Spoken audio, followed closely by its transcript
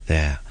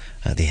there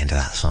at the end of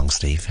that song,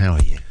 Steve. How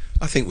are you?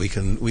 I think we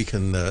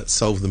can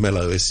solve the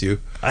Mello issue.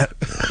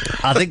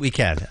 I think we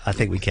can.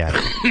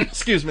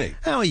 Excuse me.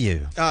 How are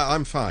you?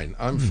 I'm fine.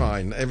 I'm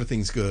fine.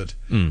 Everything's good.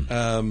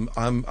 I'm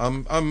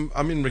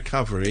in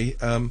recovery.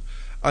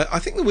 I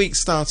think the week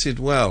started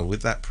well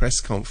with that press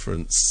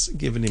conference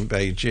given in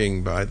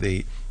Beijing by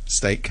the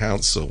State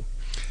Council,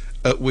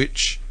 at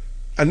which,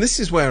 and this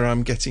is where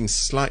I'm getting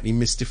slightly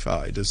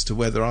mystified as to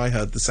whether I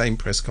heard the same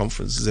press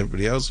conference as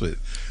everybody else with,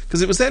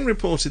 because it was then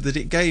reported that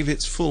it gave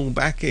its full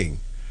backing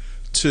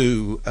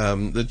to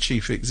the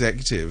chief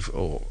executive,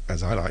 or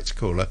as I like to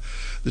call her,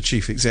 the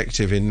chief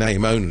executive in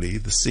name only,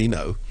 the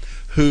Sino,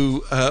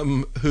 who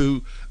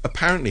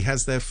apparently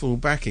has their full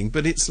backing.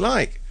 But it's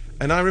like,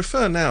 and I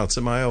refer now to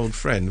my old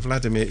friend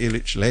Vladimir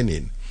Ilyich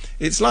Lenin,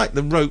 it's like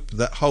the rope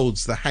that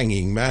holds the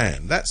hanging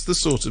man. That's the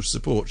sort of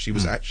support she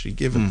was actually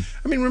given.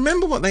 I mean,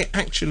 remember what they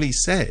actually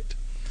said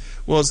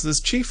was the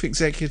chief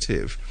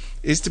executive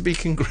is to be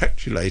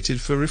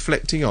congratulated for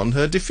reflecting on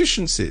her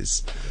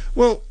deficiencies.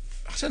 Well,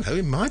 I don't know,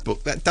 in my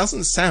book that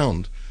doesn't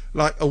sound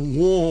like a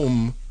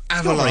warm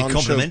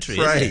avalanche of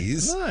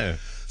praise. No.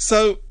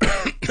 So,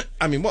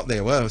 I mean, what they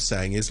were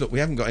saying is, look, we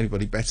haven't got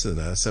anybody better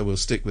than her, so we'll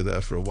stick with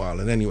her for a while.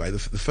 And anyway, the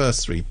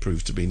first three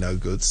proved to be no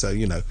good, so,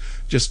 you know,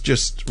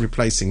 just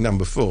replacing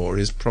number 4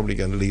 is probably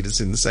going to lead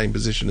us in the same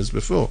position as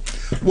before.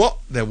 What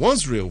there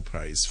was real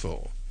praise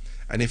for,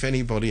 and if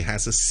anybody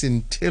has a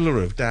scintilla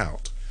of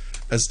doubt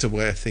as to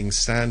where things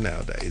stand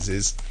nowadays,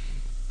 is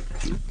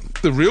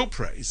the real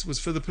praise was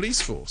for the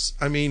police force.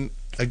 I mean,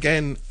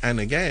 again and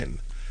again.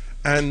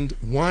 And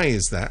why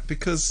is that?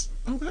 Because,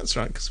 oh, that's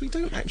right, because we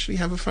don't actually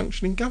have a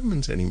functioning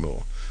government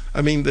anymore.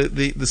 I mean,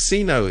 the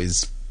Sino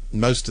is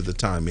most of the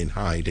time in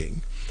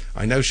hiding.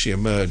 I know she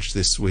emerged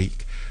this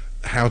week.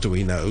 How do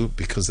we know?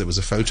 Because there was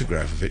a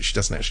photograph of it. She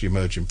doesn't actually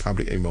emerge in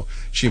public anymore.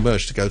 She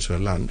emerged to go to a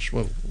lunch.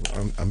 Well,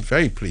 I'm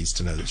very pleased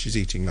to know that she's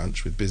eating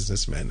lunch with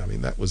businessmen. I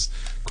mean, that was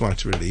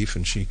quite a relief.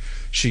 And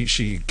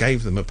she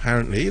gave them,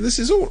 apparently, this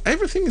is all,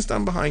 everything is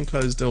done behind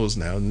closed doors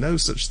now. No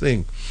such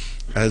thing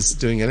as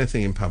doing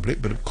anything in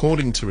public. But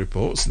according to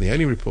reports, and the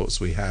only reports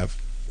we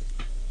have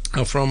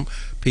are from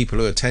people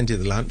who attended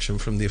the lunch and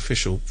from the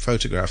official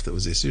photograph that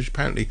was issued.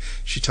 Apparently,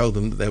 she told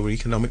them that there were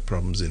economic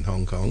problems in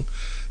Hong Kong.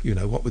 You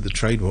know, what with the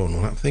trade war and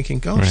all that. I'm thinking,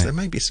 gosh, there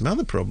may be some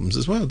other problems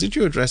as well. Did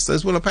you address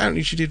those? Well,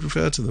 apparently she did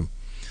refer to them.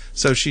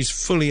 So she's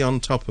fully on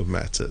top of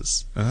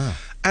matters.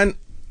 And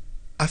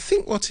I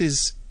think what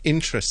is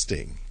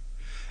interesting,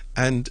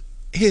 and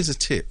here's a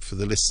tip for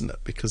the listener,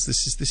 because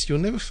this you'll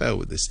never fail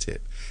with this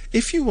tip.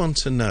 If you want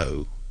to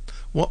know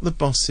what the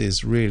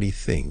bosses really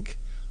think,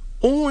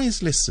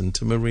 always listen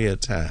to Maria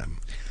Tam.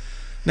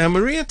 Now,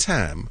 Maria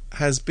Tam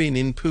has been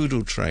in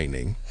poodle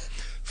training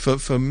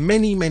for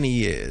many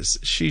years.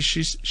 She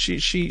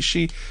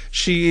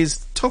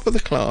is top of the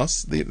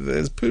class.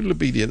 There's poodle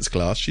obedience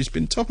class. She's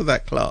been top of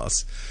that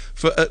class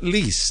for at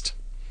least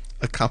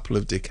a couple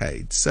of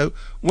decades. So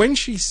when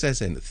she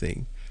says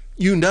anything,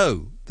 you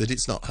know that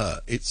it's not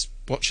her. It's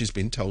what she's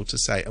been told to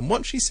say. And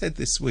what she said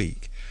this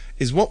week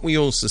is what we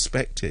all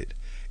suspected,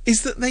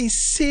 is that they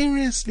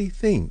seriously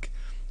think.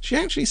 She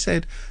actually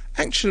said,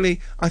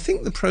 actually, I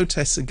think the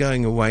protests are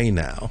going away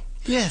now.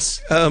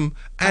 Yes. And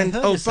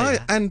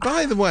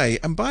by the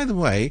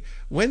way,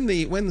 when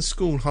the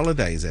school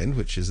holidays end,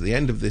 which is the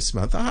end of this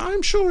month,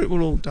 I'm sure it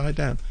will all die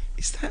down.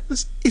 Is that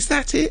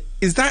it?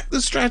 Is that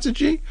the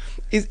strategy?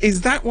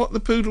 Is that what the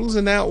poodles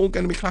are now all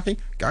going to be clucking?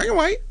 Going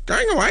away.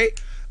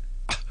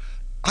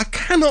 I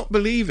cannot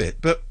believe it,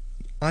 but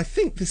I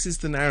think this is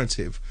the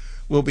narrative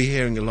we'll be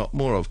hearing a lot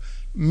more of.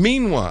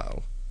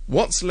 Meanwhile,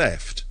 what's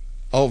left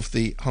of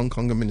the Hong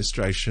Kong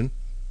administration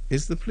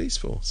is the police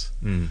force.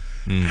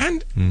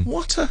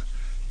 What a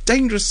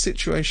dangerous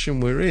situation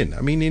we're in.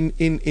 I mean,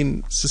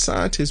 in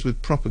societies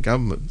with proper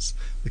governments,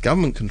 the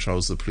government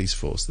controls the police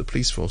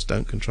force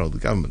don't control the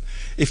government.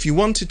 If you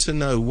wanted to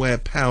know where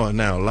power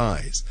now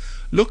lies,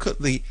 look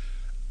at the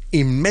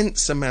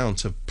immense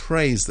amount of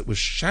praise that was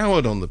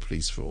showered on the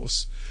police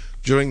force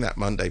during that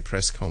Monday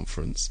press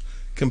conference,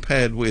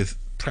 compared with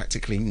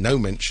practically no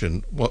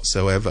mention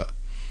whatsoever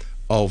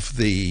of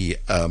the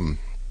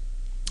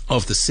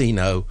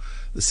Sino,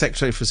 the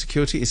Secretary for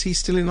Security. Is he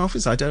still in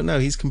office? I don't know.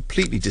 He's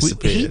completely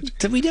disappeared.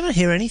 Did we never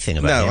hear anything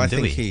about him? No, I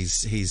think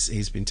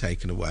he's been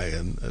taken away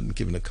and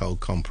given a cold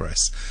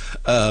compress.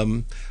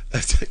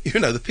 You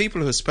know, the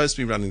people who are supposed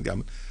to be running the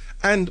government.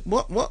 And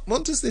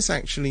what does this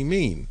actually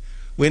mean?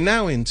 We're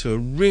now into a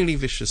really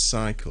vicious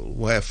cycle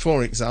where,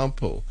 for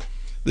example,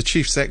 the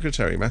Chief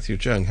Secretary, Matthew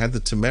Cheung, had the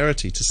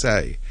temerity to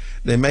say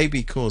there may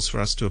be cause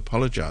for us to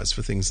apologise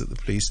for things that the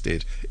police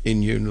did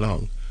in Yuen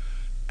Long.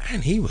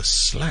 And he was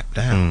slapped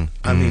down.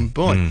 I mean,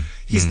 boy,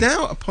 he's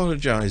now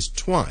apologised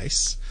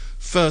twice,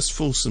 first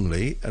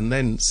fulsomely and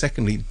then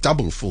secondly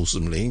double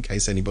fulsomely, in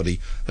case anybody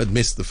had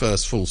missed the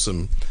first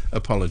fulsome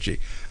apology.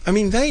 I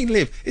mean, they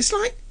live, it's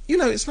like, you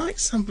know, it's like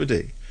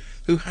somebody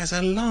who has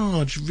a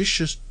large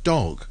vicious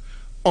dog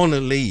on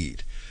a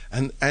lead,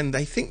 and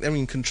they think they're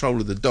in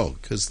control of the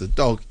dog because the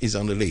dog is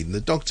on a lead, and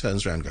the dog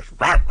turns around and goes,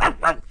 "Row, row,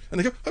 row," and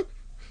they go, "Oh,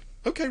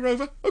 Okay,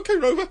 Rover.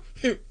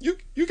 Here,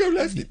 you go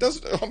left. It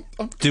doesn't.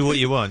 Do what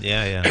you want.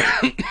 Yeah.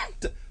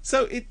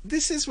 So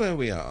this is where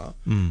we are.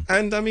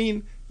 And I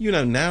mean,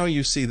 now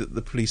you see that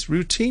the police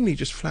routinely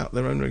just flout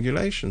their own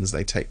regulations.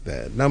 They take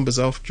their numbers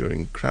off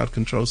during crowd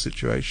control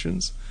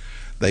situations.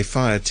 They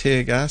fire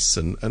tear gas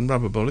and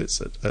rubber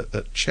bullets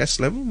at chest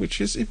level,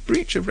 which is in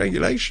breach of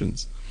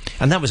regulations.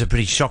 And that was a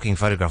pretty shocking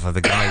photograph of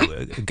a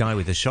guy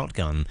with a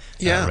shotgun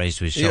raised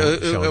to his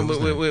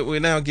shoulder. We're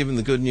now given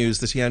the good news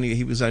that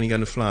he was only going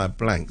to fire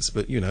blanks,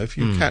 but if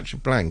you catch a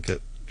blank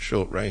at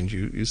short range,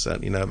 you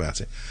certainly know about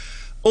it.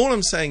 All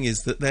I'm saying is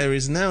that there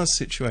is now a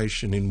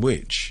situation in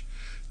which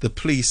the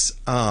police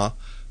are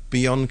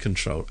beyond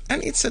control,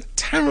 and it's a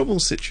terrible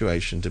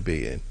situation to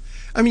be in.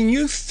 I mean,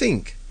 you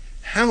think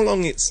how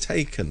long it's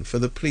taken for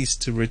the police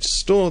to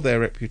restore their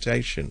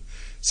reputation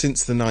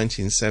since the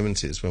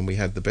 1970s, when we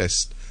had the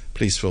best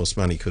police force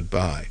money could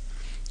buy.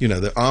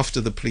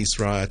 After the police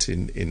riot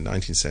in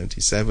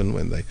 1977,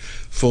 when they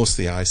forced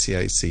the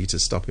ICAC to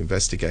stop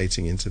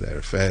investigating into their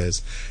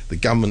affairs, the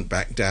government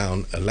backed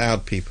down,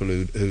 allowed people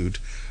who'd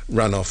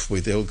run off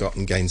with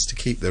ill-gotten gains to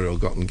keep their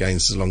ill-gotten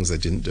gains as long as they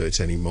didn't do it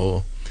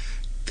anymore.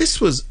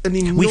 This was an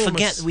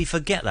enormous... We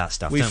forget that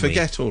stuff, We don't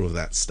forget all of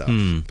that stuff.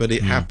 But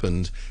it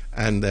happened,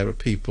 and there are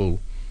people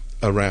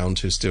around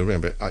who still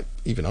remember.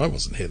 Even I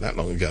wasn't here that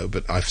long ago,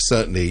 but I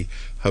certainly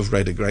have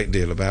read a great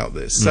deal about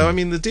this. So, I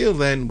mean, the deal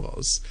then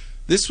was...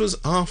 This was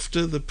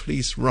after the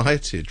police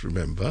rioted,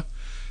 remember?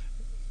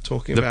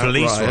 Talking about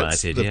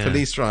riots. The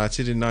police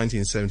rioted in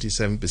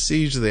 1977,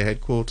 besieged the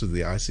headquarters of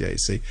the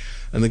ICAC,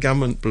 and the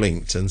government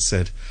blinked and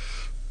said,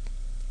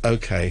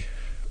 OK,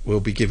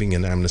 we'll be giving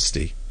an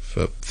amnesty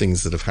for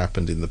things that have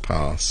happened in the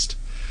past.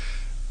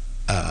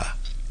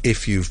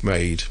 If you've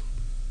made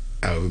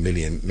however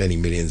many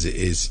millions it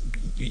is,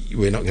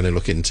 we're not going to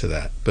look into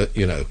that. But,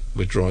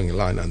 we're drawing a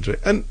line under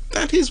it. And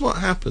that is what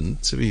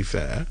happened, to be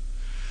fair.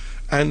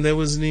 And there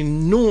was an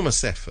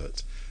enormous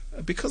effort,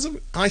 because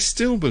I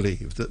still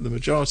believe that the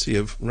majority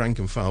of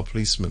rank-and-file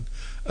policemen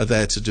are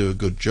there to do a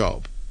good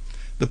job.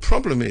 The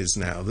problem is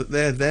now that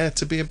they're there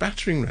to be a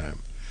battering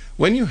ram.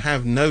 When you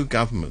have no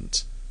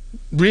government,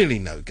 really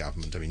no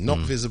government, I mean, not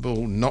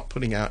visible, not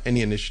putting out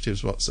any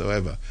initiatives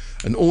whatsoever,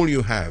 and all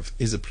you have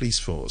is a police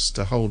force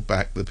to hold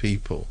back the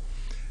people,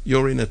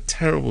 you're in a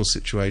terrible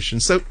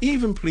situation. So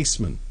even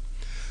policemen,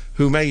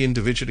 who may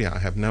individually, I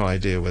have no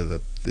idea whether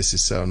this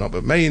is so or not,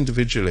 but may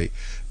individually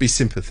be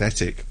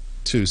sympathetic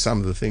to some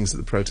of the things that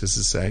the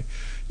protesters say,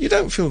 you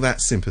don't feel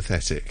that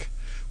sympathetic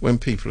when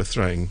people are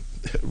throwing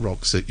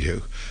rocks at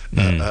you,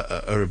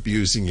 are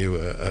abusing you,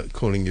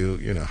 calling you,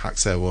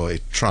 Haxawoi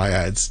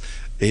triads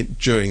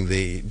during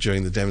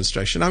the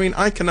demonstration. I mean,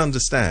 I can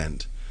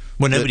understand.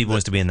 Well, nobody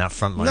wants to be in that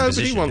front line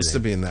position. Nobody wants to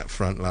be in that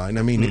front line.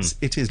 I mean,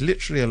 it is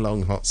literally a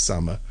long, hot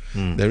summer.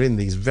 They're in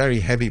these very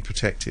heavy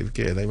protective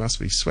gear. They must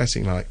be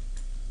sweating like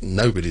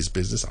nobody's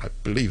business. I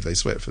believe they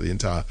sweat for the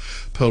entire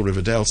Pearl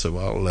River Delta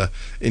while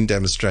in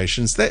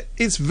demonstrations.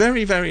 It's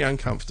very, very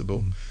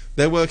uncomfortable.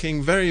 They're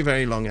working very,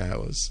 very long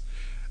hours,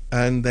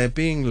 and they're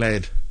being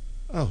led.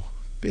 Oh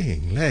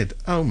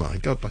my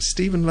God, by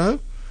Stephen Lowe.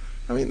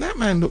 I mean, that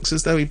man looks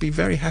as though he'd be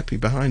very happy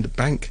behind a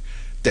bank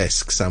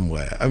desk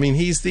somewhere. I mean,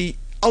 he's the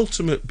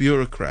ultimate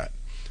bureaucrat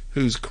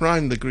who's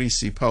climbed the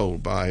greasy pole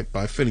by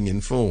filling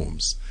in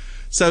forms.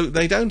 So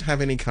they don't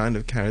have any kind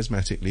of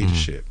charismatic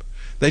leadership.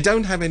 They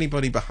don't have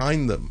anybody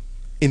behind them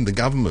in the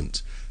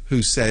government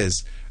who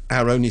says,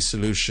 our only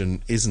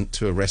solution isn't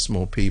to arrest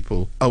more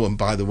people. Oh, and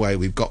by the way,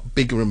 we've got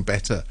bigger and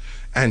better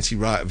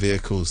anti-riot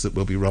vehicles that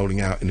we'll be rolling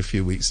out in a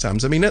few weeks' time.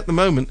 I mean, at the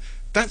moment,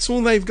 that's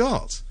all they've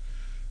got.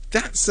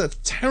 That's a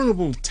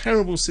terrible,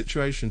 terrible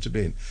situation to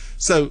be in.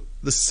 So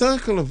the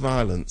circle of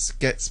violence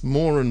gets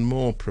more and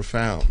more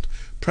profound.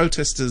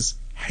 Protesters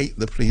hate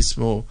the police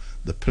more.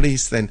 The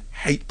police then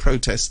hate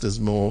protesters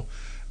more.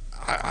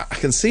 I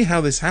can see how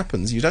this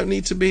happens. You don't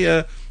need to be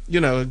a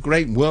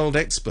great world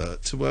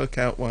expert to work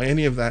out why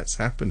any of that's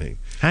happening.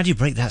 How do you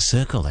break that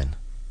circle then?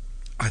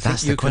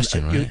 That's the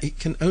question,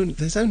 right?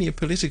 There's only a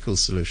political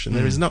solution.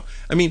 There is not.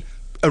 I mean,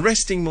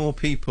 arresting more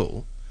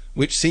people,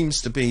 which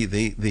seems to be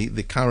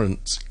the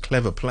current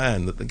clever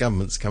plan that the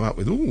government's come up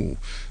with. Ooh,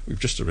 we've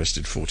just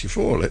arrested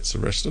 44. Let's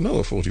arrest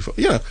another 44.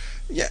 Yeah,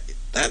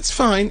 that's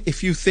fine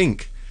if you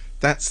think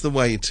that's the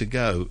way to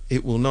go.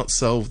 It will not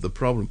solve the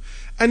problem.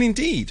 And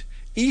indeed,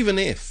 even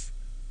if,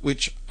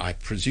 which I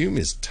presume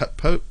is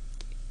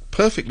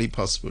perfectly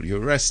possible,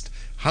 you arrest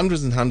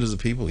hundreds and hundreds of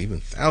people, even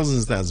thousands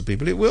and thousands of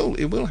people, it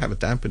will have a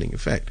dampening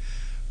effect.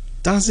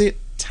 Does it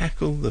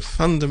tackle the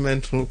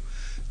fundamental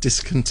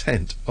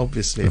discontent?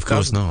 Obviously, of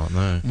course not.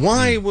 No.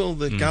 Why will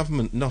the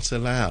government not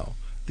allow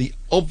the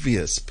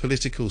obvious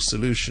political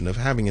solution of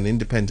having an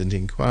independent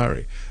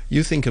inquiry?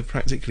 You think of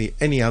practically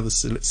any other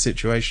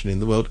situation in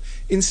the world,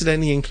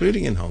 incidentally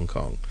including in Hong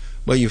Kong,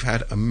 where you've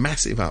had a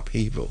massive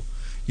upheaval.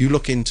 You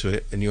look into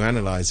it and you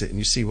analyse it and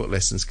you see what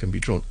lessons can be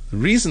drawn. The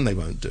reason they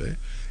won't do it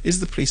is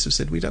the police have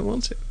said we don't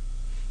want it.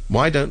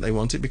 Why don't they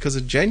want it? Because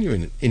a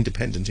genuine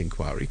independent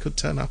inquiry could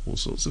turn up all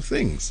sorts of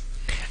things.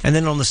 And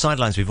then on the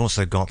sidelines, we've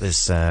also got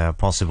this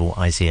possible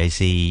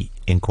ICAC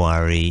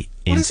inquiry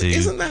into...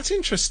 Isn't that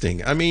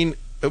interesting? I mean,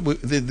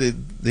 the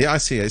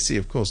ICAC,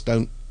 of course,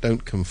 don't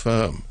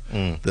confirm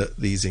that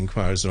these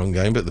inquiries are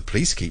ongoing, but the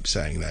police keep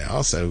saying they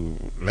are, so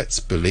let's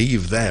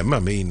believe them. I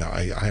mean,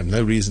 I have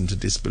no reason to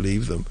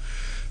disbelieve them.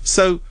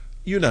 So,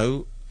 you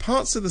know,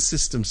 parts of the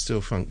system still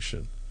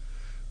function.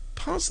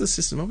 Parts of the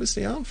system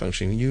obviously aren't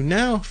functioning. You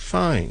now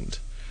find,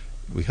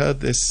 we heard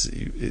this,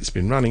 it's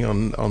been running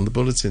on the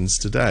bulletins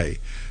today,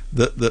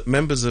 that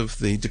members of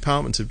the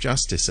Department of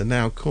Justice are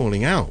now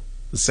calling out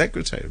the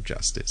Secretary of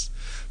Justice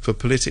for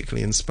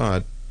politically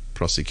inspired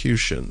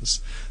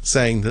prosecutions,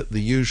 saying that the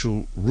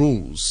usual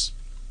rules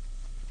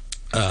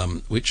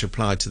which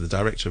apply to the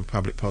Director of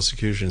Public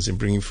Prosecutions in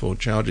bringing forward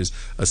charges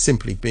are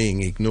simply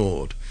being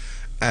ignored,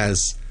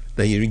 as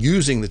they are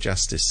using the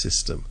justice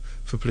system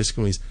for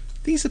political reasons.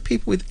 These are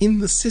people within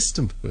the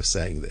system who are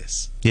saying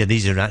this. Yeah,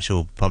 these are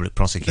actual public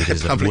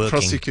prosecutors. Public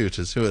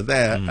prosecutors who are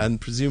there and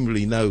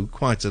presumably know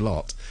quite a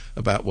lot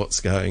about what's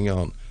going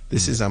on.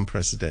 This is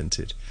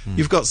unprecedented.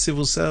 You've got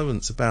civil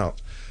servants about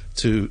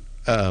to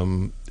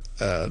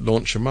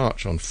launch a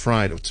march on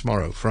Friday, or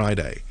tomorrow,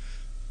 Friday.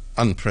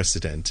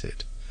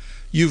 Unprecedented.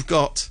 You've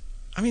got,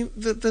 I mean,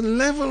 the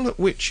level at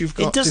which you've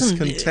got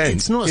discontent.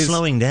 It's not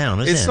slowing down,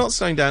 is it? It's not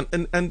slowing down.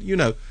 And you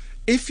know,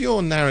 if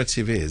your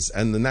narrative is,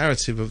 and the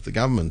narrative of the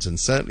government, and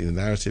certainly the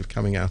narrative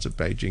coming out of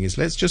Beijing is,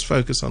 let's just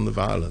focus on the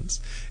violence.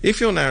 If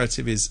your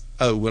narrative is,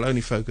 oh, we'll only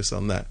focus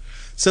on that,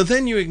 so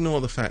then you ignore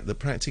the fact that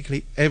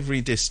practically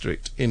every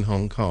district in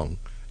Hong Kong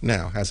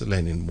now has a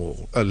Lenin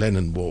Wall.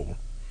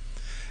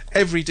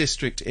 Every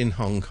district in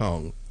Hong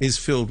Kong is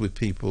filled with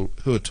people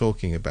who are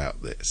talking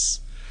about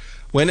this.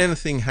 When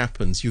anything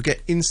happens, you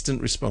get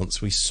instant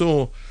response. We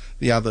saw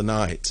the other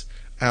night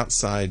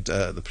outside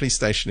the police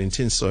station in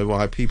Tin Soi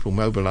Wai, people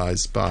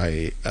mobilised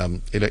by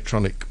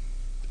electronic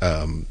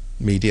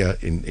media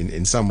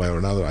in some way or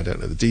another. I don't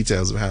know the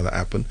details of how that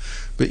happened,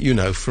 but you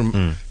know,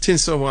 from Tin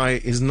Soi Wai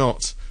is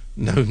not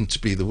known to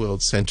be the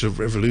world's centre of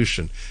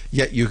revolution,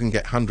 yet you can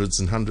get hundreds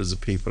and hundreds of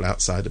people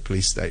outside a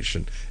police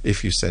station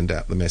if you send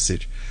out the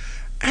message.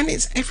 And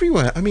it's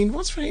everywhere. I mean,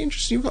 what's very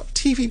interesting, you've got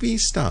TVB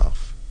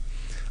staff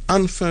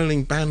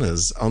unfurling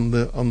banners on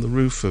the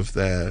roof of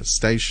their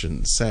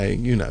station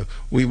saying, you know,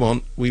 we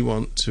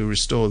want to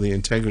restore the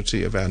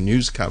integrity of our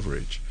news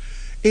coverage.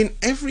 In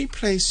every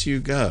place you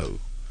go,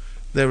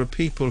 there are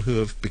people who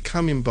have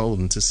become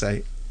emboldened to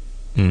say,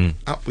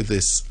 up with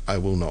this, I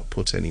will not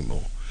put any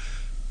more.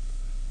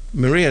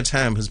 Maria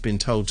Tam has been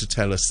told to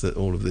tell us that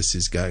all of this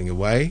is going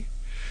away.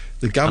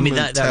 The government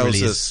that tells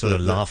really us is sort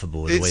of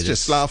laughable. The it's way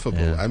just laughable.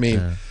 Yeah, I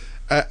mean,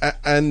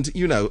 and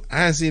you know,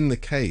 as in the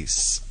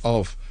case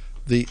of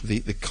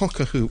the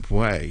cock-a-hoop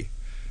way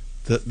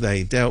that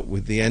they dealt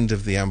with the end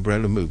of the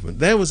umbrella movement,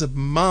 there was a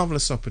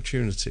marvellous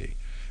opportunity,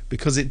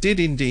 because it did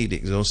indeed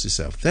exhaust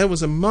itself. There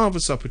was a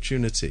marvellous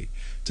opportunity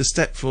to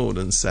step forward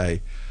and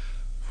say,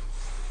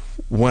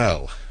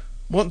 well,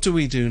 what do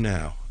we do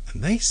now?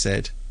 And they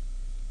said,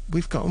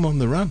 we've got them on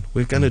the run.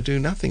 We're going to do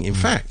nothing. In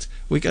fact,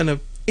 we're going to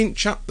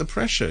inch up the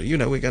pressure. You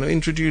know, we're going to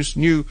introduce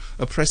new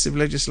oppressive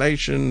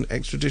legislation,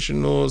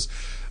 extradition laws,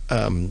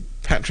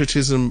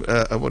 patriotism,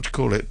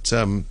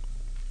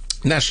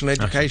 national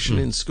education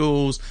in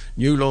schools,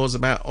 new laws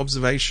about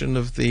observation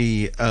of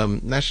the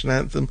national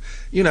anthem.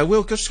 You know,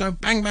 we'll just go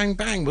bang, bang,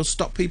 bang. We'll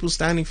stop people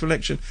standing for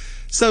election.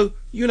 So,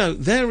 you know,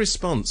 their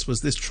response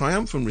was this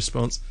triumphant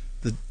response.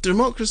 The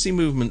democracy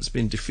movement's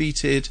been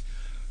defeated.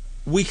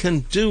 We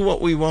can do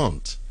what we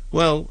want.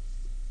 Well,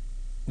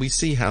 we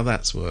see how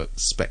that's worked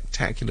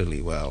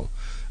spectacularly well.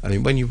 I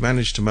mean, when you've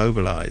managed to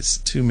mobilise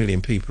 2 million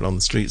people on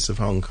the streets of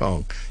Hong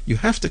Kong, you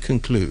have to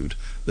conclude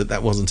that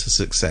that wasn't a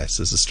success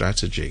as a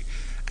strategy.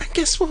 And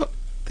guess what?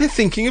 They're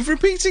thinking of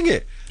repeating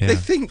it. Yeah. They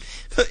think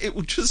that it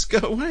will just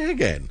go away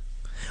again.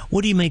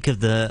 What do you make of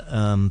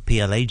the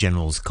PLA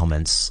general's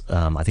comments,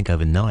 I think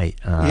overnight?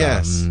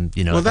 Yes.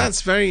 You know, well,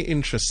 that's very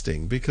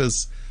interesting,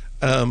 because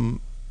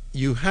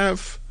you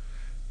have...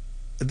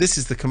 This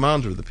is the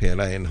commander of the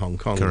PLA in Hong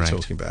Kong we're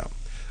talking about,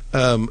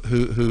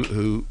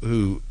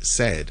 who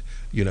said,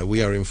 you know,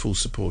 we are in full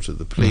support of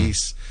the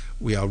police.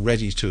 We are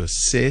ready to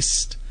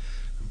assist.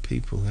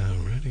 People are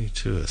ready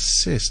to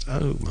assist.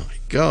 Oh my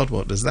God,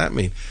 what does that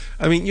mean?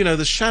 I mean, you know,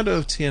 the shadow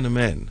of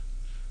Tiananmen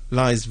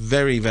lies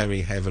very,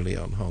 very heavily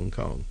on Hong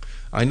Kong.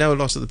 I know a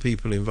lot of the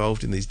people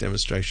involved in these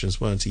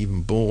demonstrations weren't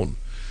even born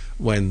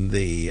when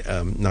the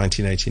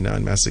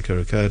 1989 massacre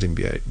occurred in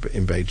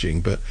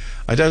Beijing, but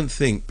I don't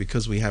think,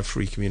 because we have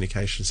free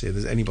communications here,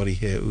 there's anybody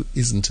here who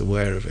isn't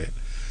aware of it.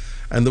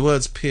 And the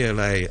words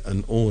PLA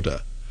and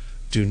order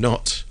do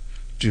not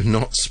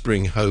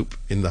spring hope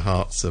in the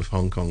hearts of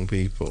Hong Kong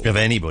people. Of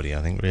anybody,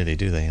 I think, really,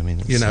 do they? I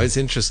mean, you know, it's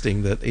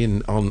interesting that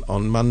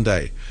on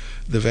Monday,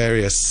 the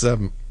various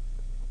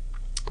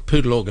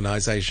poodle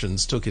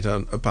organisations took it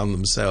upon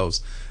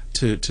themselves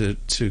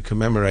to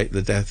commemorate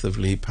the death of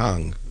Li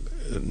Peng,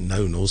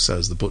 known also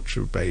as the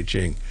Butcher of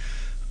Beijing.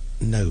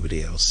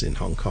 nobody else in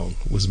Hong Kong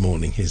was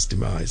mourning his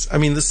demise. I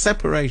mean, the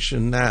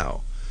separation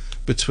now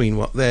between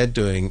what they're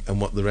doing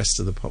and what the rest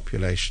of the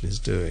population is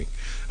doing.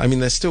 I mean,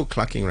 they're still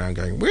clucking around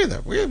going, we're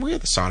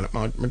the silent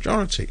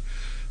majority.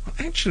 Well,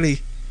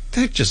 actually,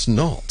 they're just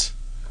not.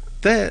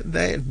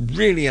 They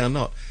really are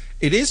not.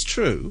 It is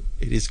true,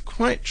 it is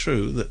quite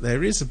true that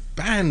there is a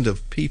band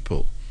of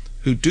people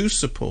who do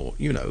support,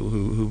 you know,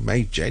 who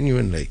may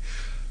genuinely,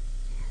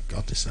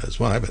 goodness knows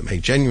why, but may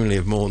genuinely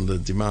have mourned the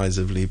demise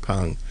of Li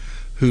Peng,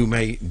 who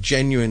may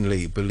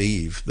genuinely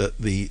believe that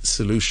the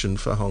solution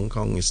for Hong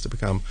Kong is to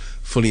become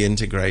fully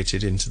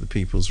integrated into the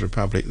People's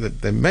Republic.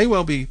 That there may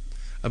well be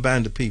a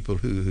band of people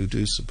who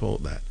do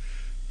support that.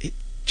 It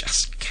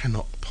just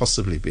cannot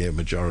possibly be a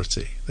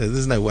majority.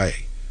 There's no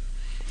way.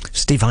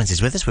 Steve Hines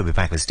is with us. We'll be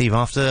back with Steve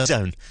after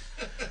Zone.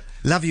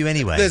 Love you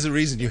anyway. There's a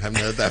reason you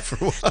haven't heard that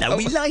for a while. No,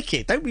 we like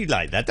it. Don't we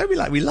like that?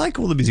 We like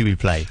all the music we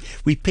play.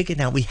 We pick it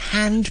out. We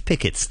hand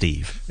pick it,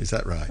 Steve. Is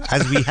that right?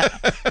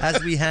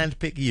 As we hand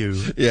pick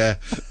you. Yeah.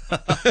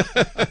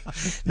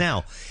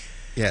 Now,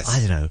 yes. I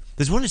don't know.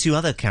 There's one or two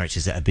other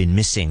characters that have been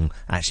missing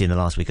actually in the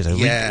last week or so.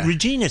 Yeah.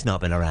 Regina's not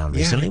been around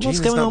recently.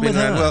 Regina's What's going on with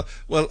her?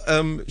 Well,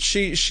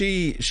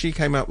 she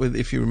came up with,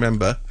 if you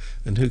remember,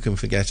 and who can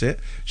forget it,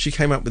 she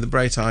came up with the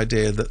great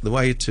idea that the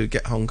way to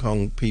get Hong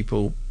Kong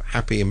people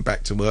happy and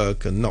back to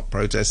work and not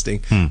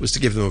protesting was to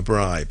give them a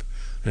bribe.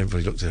 And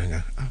everybody looked at her and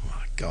go, oh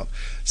my God.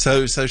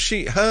 So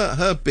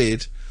her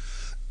bid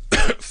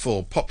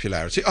for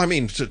popularity, I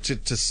mean,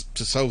 to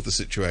solve the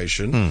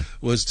situation,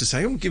 was to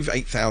say, give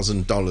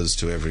 $8,000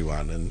 to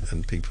everyone.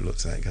 And people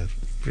looked at that and go,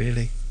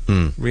 really?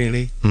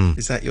 Really?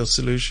 Is that your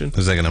solution?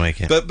 Is that going to make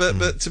it?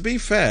 But to be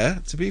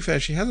fair,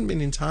 she hasn't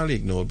been entirely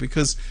ignored,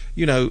 because,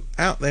 you know,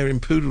 out there in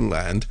Poodle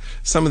Land,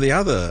 some of the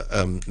other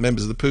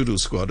members of the Poodle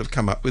Squad have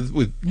come up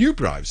with new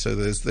bribes. So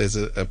there's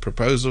a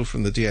proposal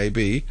from the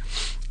DAB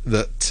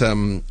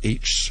that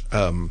each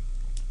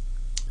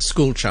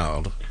school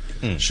child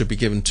should be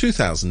given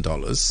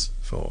 $2,000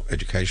 for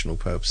educational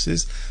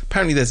purposes.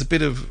 Apparently, there's a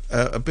bit of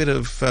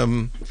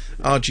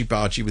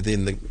argy-bargy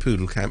within the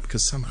Poodle camp,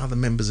 because some other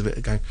members of it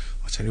are going,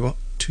 I tell you what,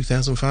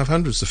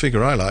 2,500 is the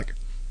figure I like.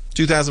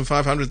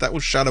 2,500, that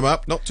will shut them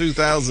up, not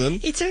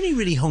 2,000. It's only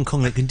really Hong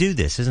Kong that can do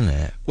this, isn't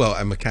it? Well,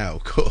 and Macau,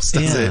 of course,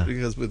 does it,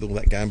 because with all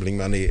that gambling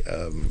money...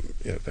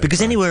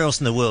 because anywhere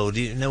else in the world,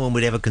 no one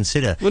would ever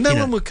consider... Well, no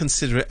one would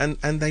consider it,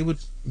 and they would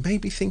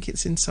maybe think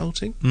it's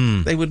insulting.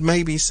 They would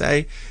maybe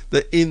say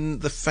that in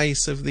the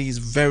face of these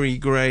very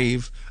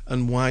grave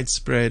and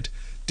widespread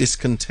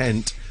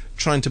discontent,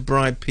 trying to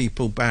bribe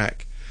people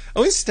back...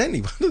 Oh,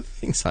 incidentally, one of the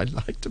things I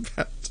liked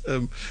about...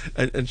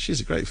 and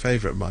she's a great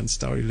favourite of mine,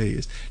 Starry Lee,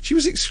 is she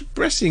was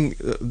expressing,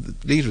 the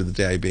leader of the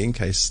DAB, in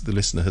case the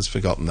listener has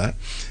forgotten that,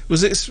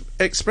 was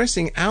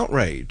expressing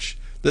outrage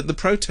that the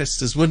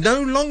protesters were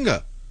no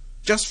longer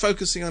just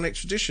focusing on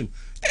extradition.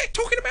 They're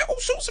talking about all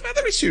sorts of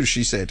other issues,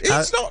 she said.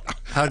 It's not...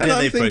 How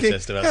dare they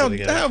protest about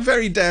something else? How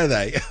very dare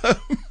they?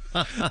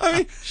 I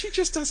mean, she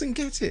just doesn't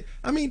get it.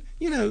 I mean,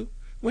 you know,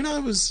 when I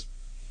was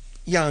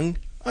young,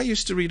 I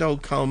used to read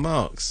old Karl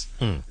Marx.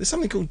 There's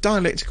something called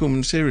dialectical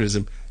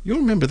materialism. You'll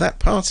remember that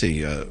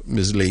party,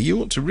 Ms. Lee.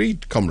 You ought to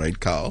read Comrade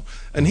Karl.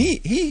 And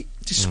he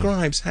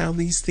describes how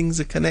these things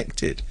are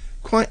connected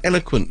quite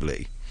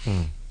eloquently.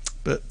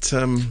 But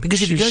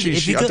because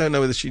I don't know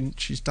whether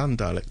she's done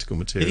dialectical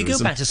materialism. If you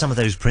go back to some of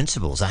those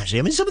principles, actually,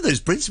 I mean, some of those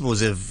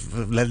principles of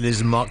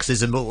Leninism,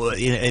 Marxism,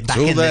 it's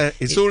all there.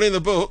 It's all in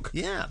the book.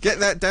 Yeah. Get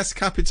that Das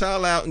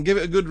Kapital out and give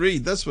it a good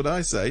read. That's what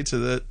I say to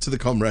the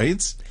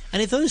comrades.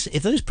 And if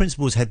those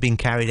principles had been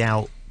carried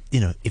out, you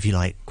know, if you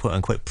like, quote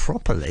unquote,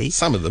 properly,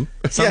 some of them,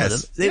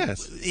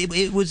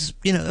 it was,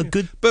 you know, a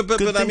good. But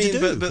good I mean,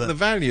 thing to do, but the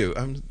value,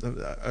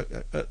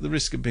 at the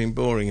risk of being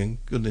boring, and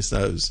goodness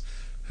knows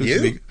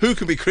who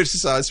can be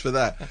criticised for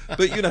that.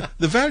 But you know,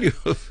 the value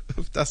of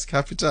Das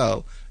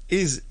Kapital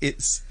is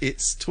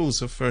its tools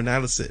for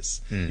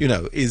analysis. You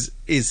know, is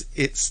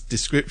its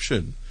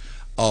description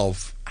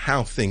of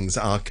how things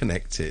are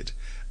connected.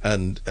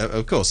 And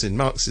of course, in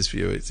Marx's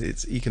view,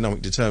 it's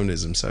economic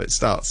determinism. So it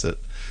starts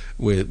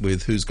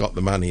with who's got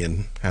the money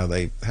and how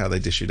they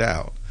dish it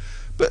out.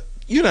 But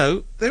you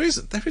know, there is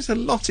a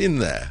lot in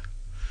there.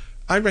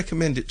 I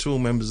recommend it to all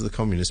members of the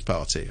Communist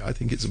Party. I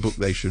think it's a book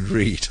they should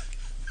read.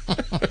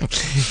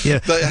 Yeah.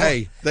 But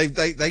hey,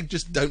 they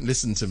just don't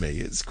listen to me.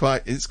 It's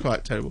quite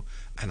terrible.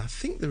 And I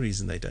think the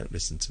reason they don't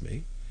listen to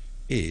me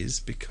is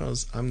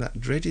because I'm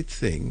that dreaded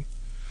thing.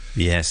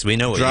 Yes, we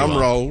know what drum you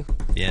are. roll.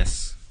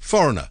 Yes.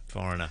 Foreigner.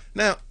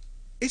 Now,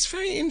 it's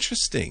very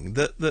interesting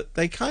that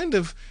they kind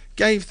of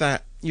gave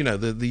that, you know,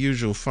 the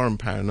usual foreign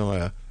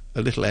paranoia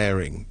a little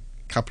airing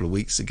a couple of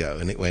weeks ago,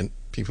 and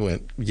people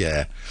went,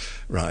 yeah,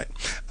 right.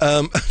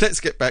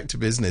 Let's get back to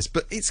business.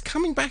 But it's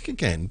coming back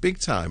again, big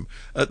time.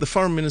 At the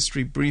Foreign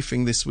Ministry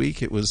briefing this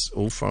week, it was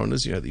all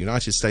foreigners. You know, the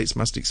United States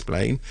must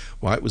explain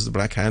why it was the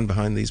Black Hand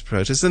behind these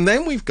protests. And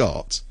then we've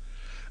got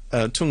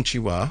Tung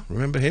Chee-hwa,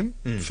 remember him?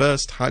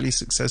 First highly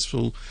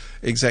successful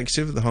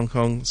executive of the Hong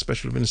Kong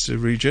Special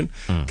Administrative Region,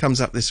 comes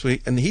up this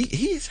week, and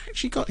he's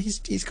actually got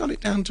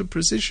it down to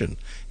precision.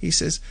 He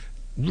says,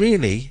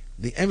 really,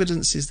 the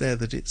evidence is there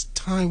that it's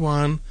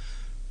Taiwan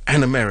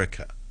and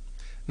America.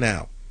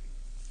 Now,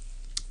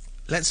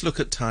 let's look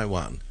at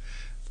Taiwan.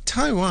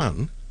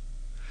 Taiwan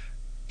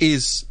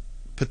is,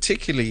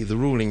 particularly the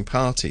ruling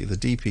party, the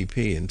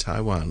DPP in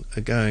Taiwan,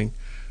 are going,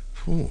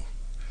 oh,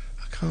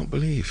 I can't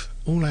believe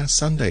all our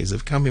Sundays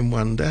have come in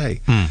one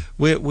day.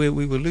 We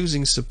were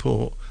losing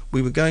support,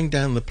 we were going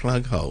down the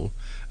plug hole,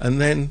 and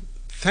then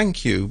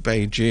thank you,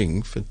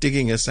 Beijing, for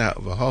digging us out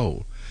of a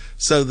hole.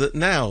 So that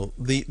now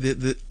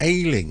the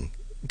ailing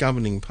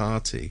governing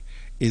party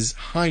is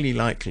highly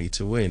likely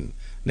to win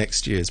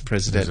next year's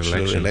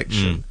presidential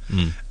election.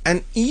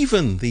 And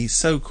even the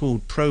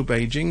so-called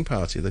pro-Beijing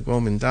party, the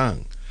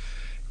Kuomintang,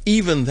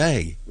 even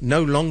they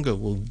no longer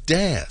will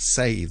dare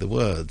say the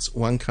words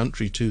 "one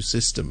country, two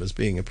system" as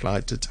being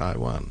applied to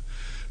Taiwan.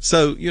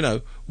 So, you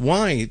know,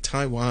 why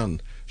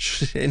Taiwan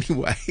should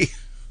anyway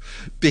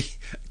be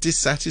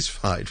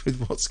dissatisfied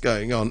with what's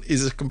going on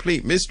is a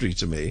complete mystery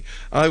to me.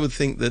 I would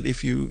think that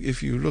if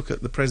you look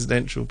at the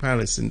presidential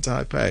palace in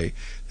Taipei,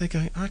 they're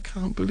going, I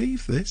can't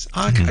believe this.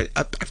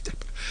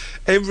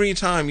 Every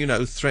time, you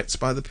know, threats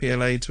by the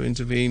PLA to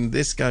intervene,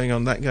 this going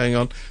on, that going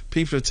on,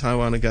 people of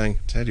Taiwan are going,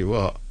 tell you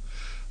what,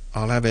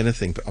 I'll have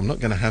anything, but I'm not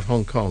going to have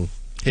Hong Kong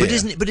here.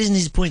 But isn't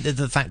his point that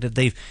the fact that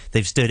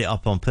they've stirred it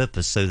up on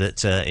purpose so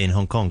that in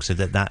Hong Kong, so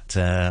that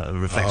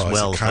reflects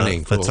well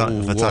for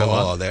Taiwan?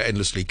 Oh, they're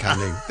endlessly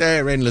cunning.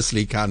 They're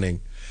endlessly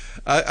cunning.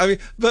 I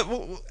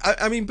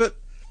mean, but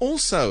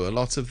also a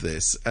lot of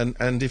this,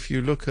 and if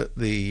you look at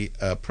the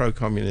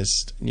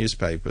pro-communist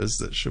newspapers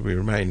that should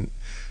remain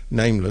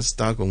nameless,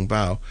 Da Gong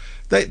Bao,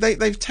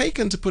 they've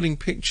taken to putting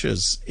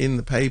pictures in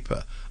the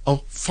paper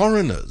of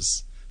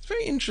foreigners.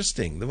 Very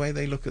interesting the way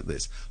they look at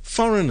this.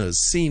 Foreigners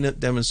seen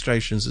at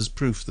demonstrations as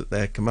proof that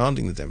they're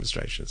commanding the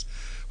demonstrations.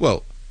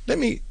 Well, let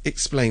me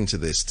explain to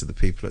the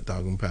people at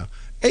Da Gong Bao.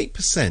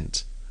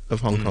 8%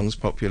 of Hong Kong's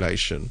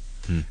population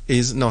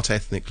is not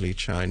ethnically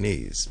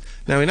Chinese.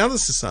 Now, in other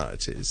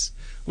societies,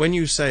 when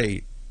you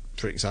say,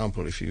 for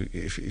example, if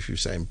you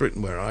say in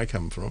Britain, where I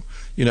come from,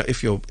 you know,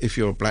 if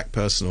you're a black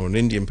person or an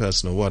Indian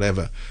person or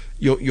whatever,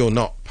 you're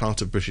not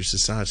part of British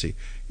society.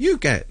 You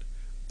get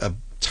a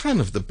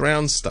ton of the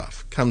brown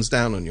stuff comes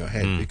down on your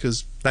head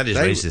because that is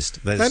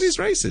racist. That is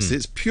racist.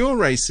 It's pure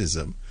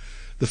racism.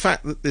 The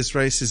fact that this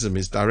racism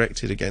is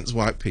directed against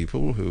white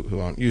people who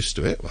aren't used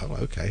to it, well,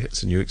 okay,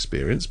 it's a new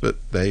experience, but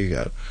there you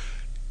go,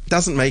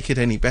 doesn't make it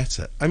any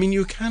better. I mean,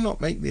 you cannot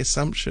make the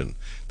assumption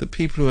that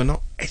people who are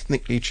not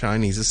ethnically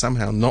Chinese are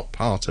somehow not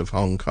part of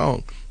Hong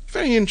Kong.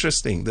 Very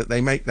interesting that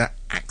they make that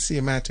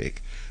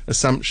axiomatic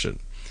assumption.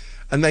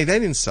 And they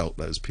then insult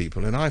those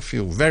people, and I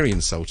feel very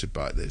insulted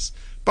by this,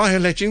 by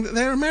alleging that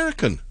they're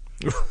American.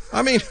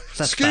 I mean,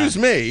 excuse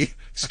me.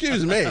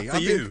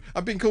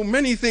 I've been called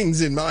many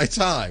things in my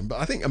time, but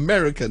I think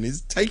American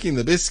is taking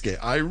the biscuit.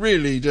 I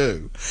really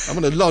do. I'm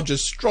going to lodge a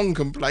strong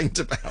complaint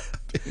about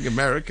being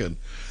American.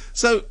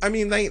 So, I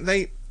mean,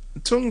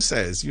 Tung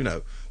says, you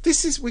know,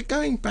 we're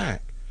going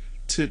back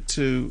to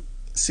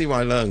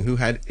CY Leung, who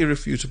had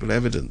irrefutable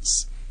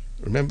evidence.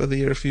 Remember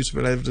the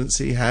irrefutable evidence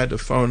he had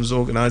of foreigners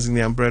organising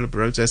the umbrella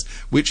protest,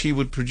 which he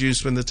would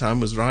produce when the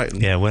time was right.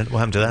 And yeah, what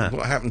happened to that?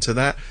 What happened to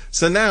that?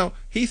 So now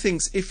he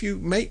thinks if you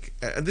make...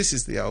 this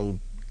is the old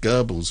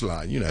Goebbels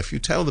line, you know, if you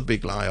tell the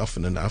big lie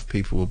often enough,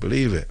 people will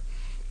believe it.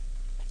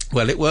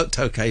 Well, it worked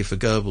okay for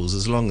Goebbels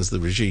as long as the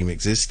regime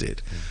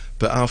existed.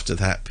 But after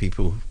that,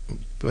 people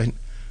went,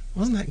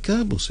 wasn't that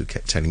Goebbels who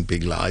kept telling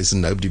big lies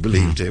and nobody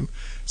believed him?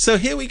 So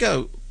here we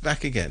go,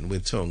 back again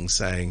with Tung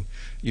saying,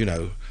 you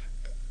know,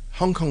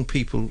 Hong Kong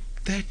people,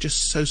 they're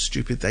just so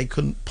stupid they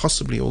couldn't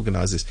possibly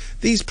organise this.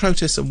 These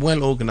protests are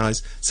well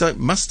organised, so it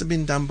must have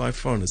been done by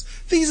foreigners.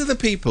 These are the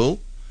people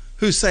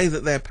who say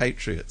that they're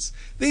patriots.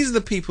 These are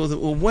the people that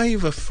will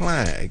wave a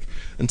flag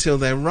until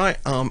their right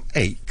arm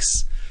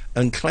aches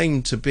and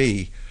claim to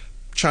be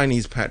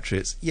Chinese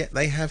patriots, yet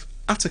they have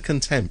utter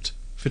contempt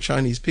for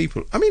Chinese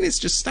people. I mean, it's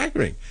just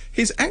staggering.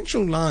 His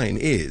actual line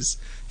is,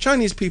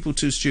 Chinese people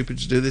too stupid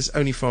to do this,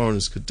 only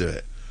foreigners could do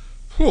it.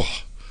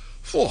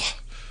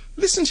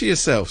 Listen to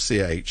yourself,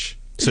 CH.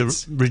 So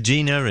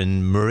Regina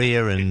and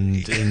Maria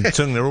and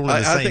Tung, they're all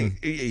in the same.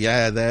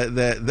 Yeah,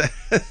 they're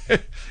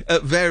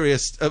at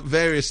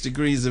various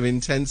degrees of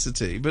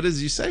intensity. But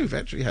as you say, we've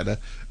actually had a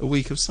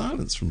week of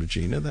silence from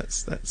Regina.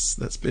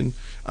 That's been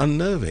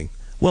unnerving.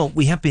 Well,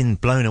 we have been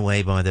blown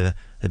away by the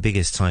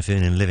biggest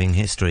typhoon in living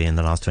history in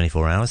the last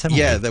 24 hours, haven't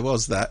we? Yeah, there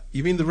was that.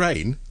 You mean the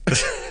rain?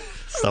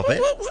 Stop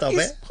it.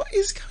 What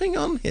is going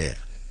on here?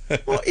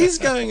 What is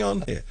going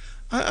on here?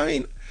 I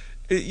mean...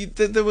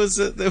 There was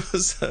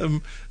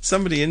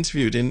somebody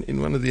interviewed in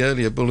one of the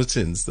earlier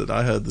bulletins that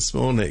I heard this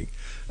morning.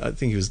 I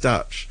think he was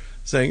Dutch,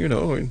 saying, you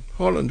know, in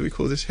Holland we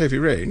call this heavy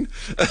rain,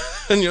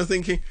 and you're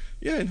thinking,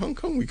 yeah, in Hong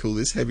Kong we call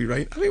this heavy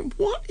rain. I mean,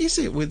 what is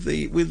it with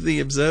the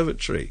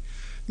observatory?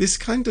 This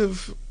kind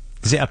of...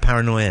 Is it a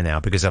paranoia now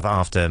because of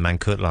after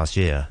Mangkhut last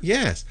year?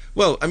 Yes.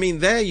 Well, I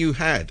mean, there you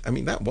had... I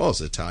mean, that was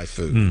a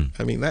typhoon.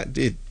 I mean, that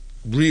did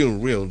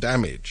real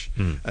damage,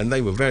 and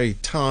they were very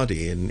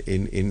tardy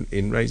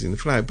in raising the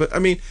flag. But I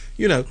mean,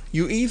 you know,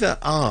 you either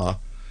are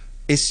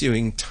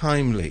issuing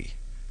timely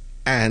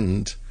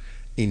and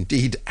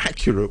indeed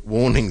accurate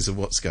warnings of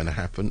what's going to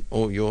happen,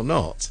 or you're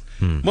not.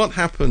 What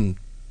happened,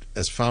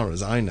 as far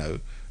as I know,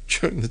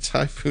 during the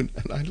typhoon,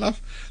 and I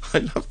love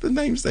the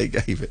names they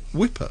gave it.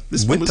 Whipper.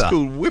 This one was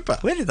called Whipper.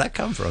 Where did that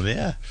come from?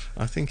 Yeah,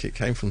 I think it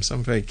came from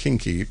some very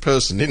kinky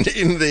person in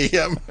the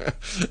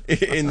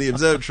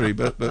observatory,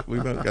 but we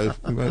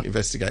won't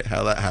investigate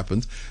how that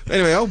happened.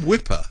 Anyway, old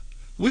Whipper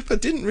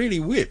didn't really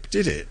whip,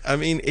 did it? I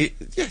mean,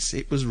 yes,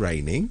 it was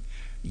raining.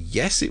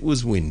 Yes, it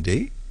was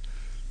windy.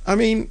 I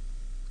mean,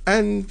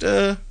 and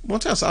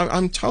what else?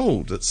 I'm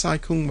told that Sai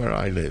Kung, where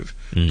I live,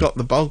 got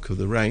the bulk of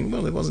the rain.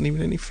 Well, there wasn't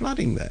even any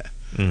flooding there.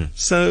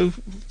 So,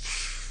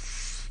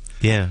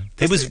 yeah,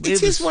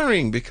 it is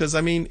worrying, because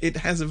I mean, it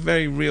has a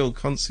very real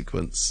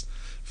consequence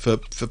for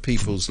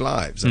people's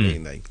lives. I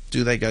mean,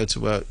 do they go to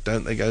work?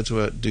 Don't they go to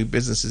work? Do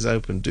businesses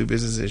open? Do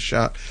businesses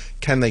shut?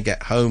 Can they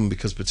get home?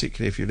 Because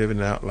particularly if you live in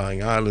an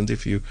outlying island,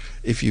 if you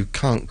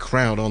can't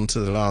crowd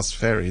onto the last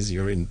ferries,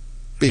 you're in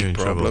big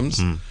problems.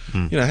 You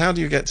know, how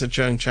do you get to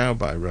Cheung Chau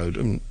by road?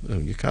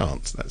 You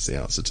can't. That's the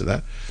answer to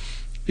that.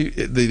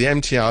 The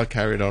MTR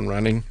carried on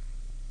running.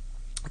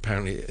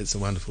 Apparently, it's a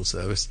wonderful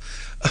service.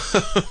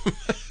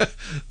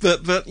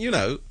 but you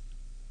know,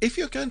 if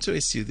you're going to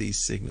issue these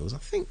signals, I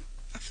think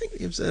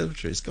the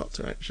observatory's got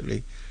to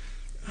actually,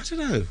 I don't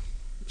know,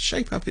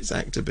 shape up its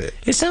act a bit.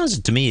 It sounds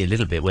to me a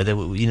little bit whether,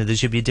 you know, there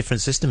should be a different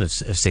system of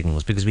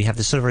signals, because we have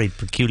this sort of very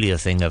peculiar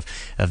thing of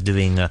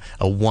doing a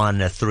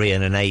 1, a 3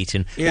 and an 8,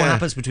 and what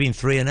happens between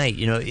 3 and 8,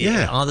 you know?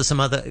 Are there some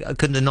other,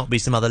 couldn't there not be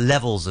some other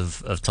levels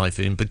of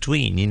typhoon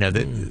between, you know?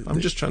 I'm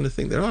just trying to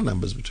think. There are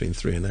numbers between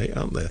 3 and 8,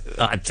 aren't there?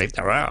 I think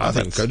there are. I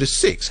think go to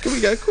 6.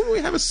 Can we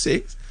have a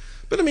 6?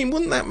 But I mean,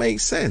 wouldn't that make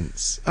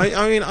sense? I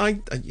mean,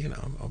 you know,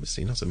 I'm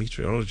obviously not a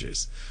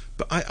meteorologist,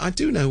 but I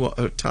do know what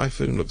a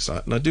typhoon looks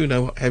like, and I do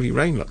know what heavy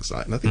rain looks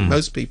like, and I think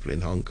most people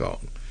in Hong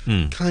Kong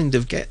kind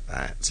of get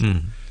that.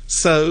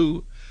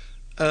 So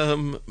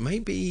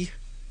maybe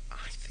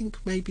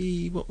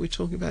what we're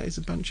talking about is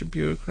a bunch of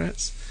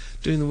bureaucrats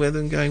doing the weather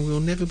and going, we'll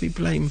never be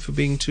blamed for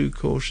being too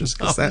cautious,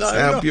 because that's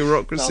how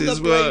bureaucracies work.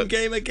 Blame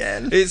game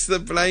again. It's the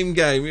blame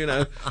game, you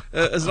know.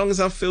 As long as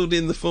I've filled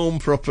in the form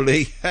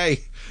properly,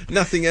 hey,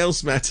 nothing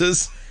else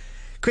matters.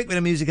 Quick bit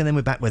of music, and then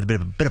we're back with a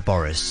bit of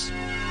Boris.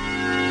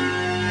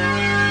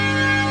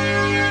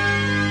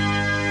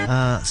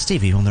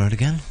 Steve, are you on the road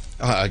again?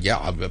 Yeah,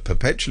 I'm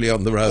perpetually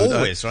on the road.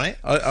 Always, right?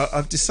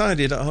 I've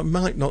decided I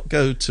might not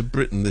go to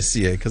Britain this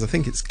year, because I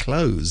think it's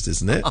closed,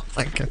 isn't it? Oh,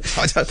 thank you.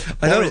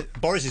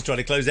 Boris is trying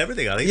to close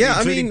everything, I think. Yeah,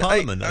 including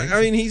Parliament.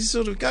 I mean, he's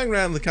sort of going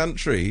around the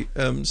country,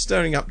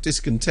 stirring up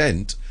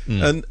discontent.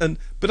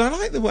 But I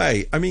like the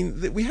way. I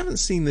mean, we haven't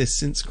seen this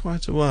since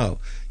quite a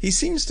while. He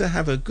seems to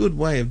have a good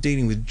way of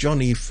dealing with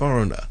Johnny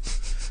Foreigner.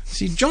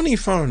 See, Johnny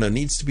Foreigner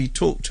needs to be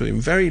talked to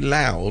in very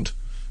loud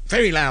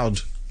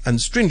and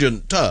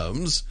stringent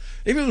terms.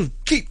 If you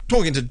keep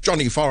talking to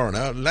Johnny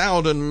Foreigner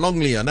loud and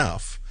longly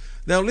enough,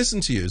 they'll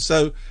listen to you.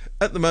 So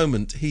at the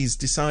moment, he's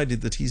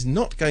decided that he's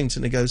not going to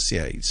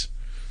negotiate.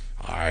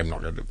 I'm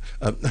not going to.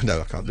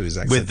 No, I can't do his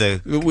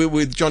accent.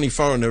 With Johnny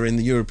Foreigner in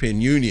the European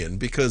Union,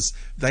 because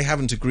they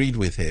haven't agreed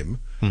with him.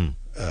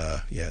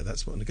 Yeah,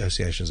 that's what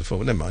negotiations are for.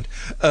 But never mind.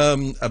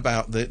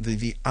 About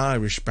the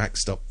Irish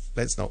backstop.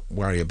 Let's not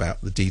worry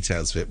about the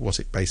details of it. What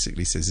it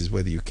basically says is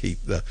whether you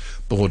keep the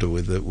border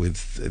with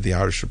the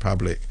Irish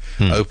Republic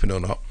open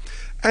or not.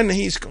 And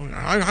he's going,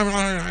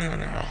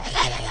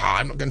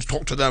 I'm not going to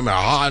talk to them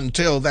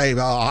until they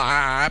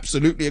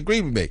absolutely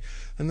agree with me.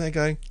 And they're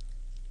going,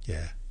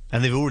 yeah.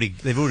 And they've already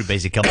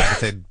basically come back and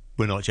said,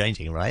 we're not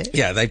changing, right?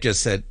 Yeah, they've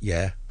just said,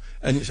 yeah.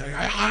 And you say,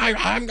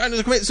 I'm going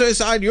to commit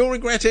suicide. You'll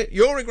regret it.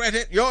 You'll regret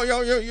it.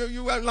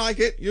 You won't like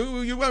it.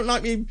 You won't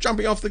like me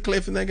jumping off the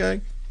cliff. And they're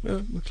going,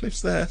 well, the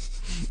cliff's there.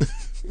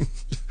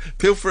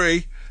 Feel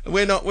free.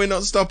 We're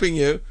not stopping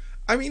you.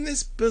 I mean,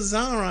 this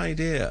bizarre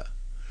idea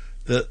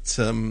that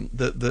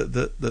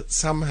that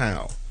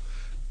somehow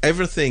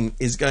everything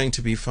is going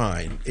to be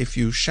fine if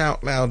you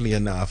shout loudly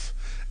enough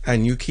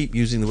and you keep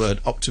using the word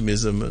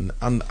optimism and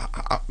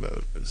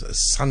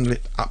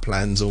sunlit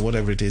uplands or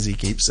whatever it is he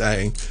keeps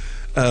saying.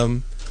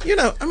 You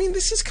know, I mean,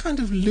 this is kind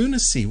of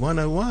lunacy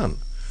 101.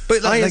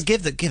 But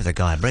give the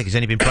guy a break. He's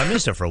only been Prime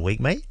Minister for a week,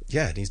 mate.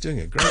 Yeah, and he's doing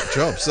a great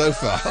job so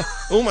far.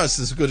 Almost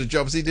as good a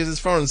job as he did as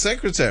Foreign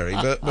Secretary.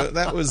 But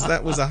that was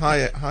a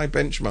high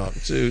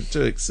benchmark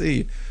to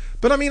exceed.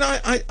 But I mean,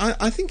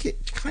 I think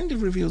it kind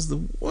of reveals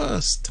the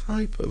worst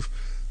type of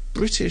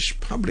British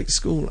public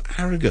school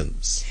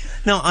arrogance.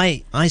 No,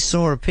 I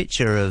saw a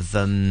picture of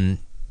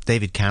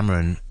David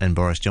Cameron and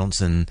Boris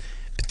Johnson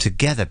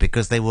together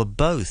because they were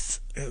both.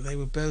 They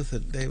were both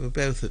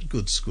at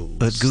good schools.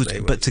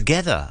 But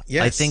together,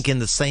 yes. I think in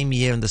the same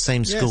year in the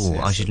same school.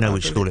 Yes, I should know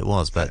which school it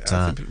was, but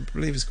I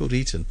believe it's called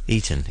Eton.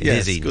 Eton,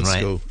 yes, is Eton, good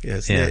right? School.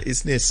 Yes,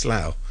 it's near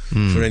Slough.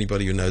 For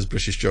anybody who knows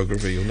British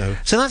geography, you'll know.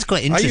 So that's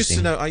quite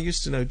interesting. I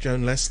used to know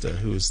Joan Lester,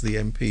 who was the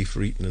MP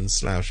for Eton and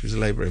Slough. She was a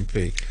Labour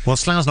MP. Well,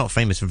 Slough's not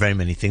famous for very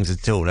many things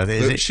at all.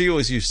 But she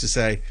always used to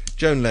say,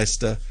 Joan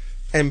Lester,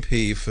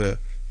 MP for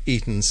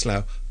Eton and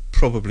Slough,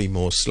 probably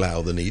more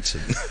Slough than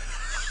Eton.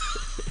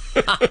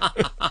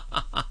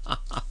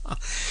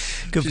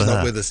 Good She's for not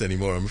her. with us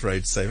anymore, I'm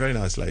afraid to say. Very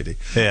nice lady.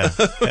 Yeah,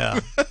 yeah.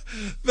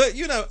 But,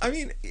 I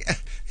mean,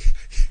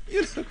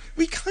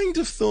 we kind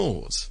of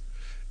thought,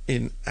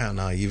 in our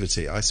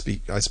naivety, I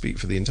speak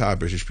for the entire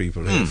British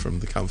people here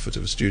from the comfort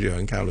of a studio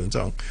in Kowloon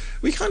Tong,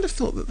 we kind of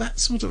thought that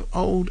sort of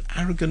old,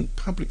 arrogant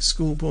public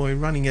school boy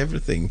running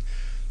everything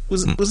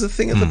was a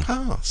thing of the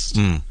past.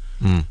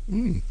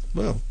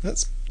 Well,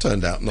 that's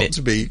turned out not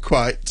to be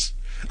quite...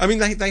 I mean,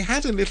 they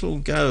had a little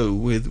go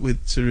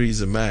with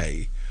Theresa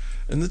May,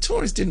 and the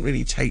Tories didn't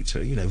really take to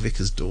her.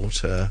 Vicar's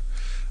daughter,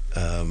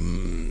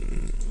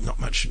 not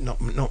much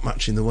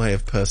in the way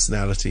of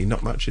personality,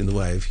 not much in the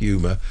way of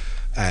humour,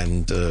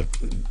 and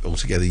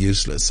altogether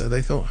useless. So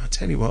they thought, I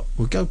tell you what,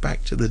 we'll go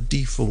back to the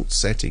default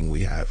setting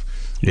we have,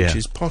 which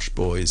is posh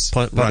boys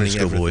running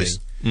everything. Boys.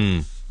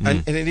 And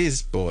it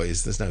is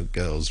boys. There's no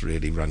girls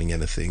really running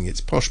anything. It's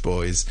posh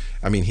boys.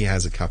 I mean, he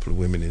has a couple of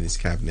women in his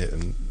cabinet,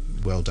 and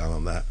well done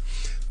on that.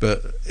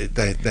 But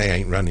they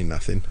ain't running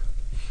nothing.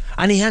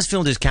 And he has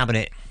filled his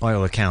cabinet, by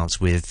all accounts,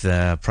 with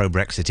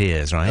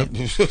pro-Brexiteers, right?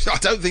 I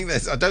don't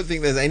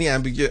think there's any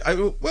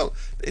ambiguity. Well,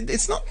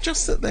 it's not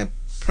just that they're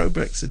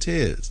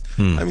pro-Brexiteers.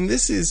 I mean,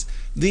 this is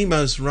the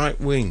most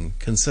right-wing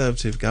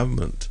Conservative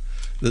government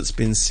that's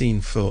been seen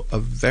for a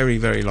very,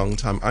 very long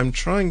time. I'm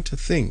trying to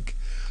think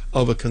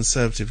of a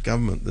Conservative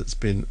government that's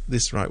been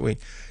this right-wing.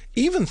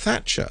 Even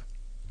Thatcher,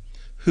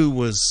 who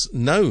was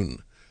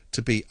known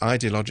to be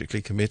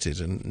ideologically committed,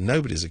 and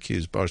nobody's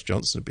accused Boris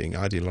Johnson of being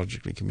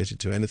ideologically committed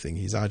to anything.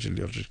 He's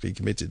ideologically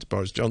committed to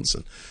Boris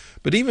Johnson.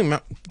 But even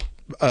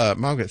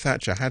Margaret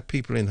Thatcher had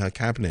people in her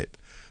cabinet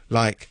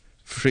like,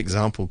 for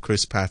example,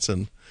 Chris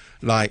Patten,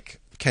 like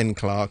Ken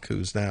Clarke,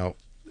 who's now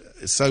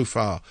so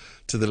far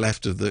to the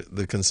left of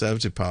the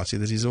Conservative Party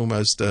that he's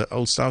almost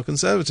old-style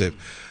Conservative.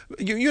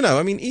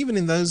 I mean, even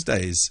in those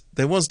days,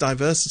 there was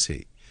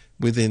diversity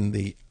within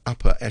the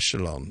upper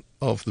echelon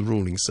of the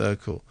ruling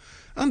circle.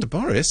 Under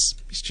Boris,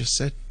 he's just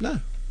said,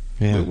 no,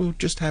 we'll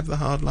just have the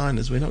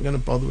hardliners. We're not going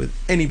to bother with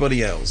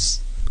anybody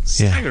else.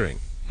 Staggering.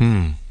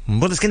 Well,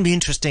 it's going to be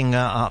interesting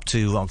up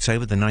to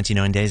October, the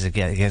 99 days. It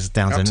gets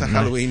down to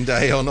Halloween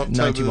Day on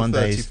October the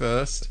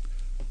 31st.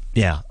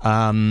 Yeah.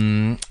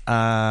 And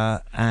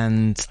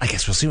I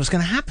guess we'll see what's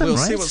going to happen, We'll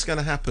see what's going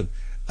to happen.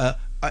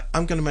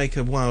 I'm going to make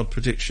a wild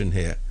prediction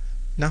here.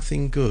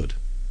 Nothing good.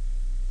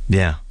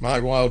 Yeah. My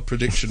wild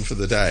prediction for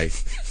the day.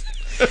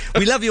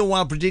 We love your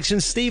wild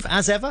predictions, Steve,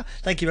 as ever.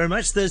 Thank you very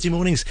much. Thursday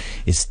mornings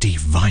is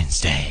Steve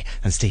Vine's Day,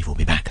 and Steve will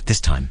be back at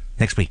this time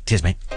next week. Cheers, mate.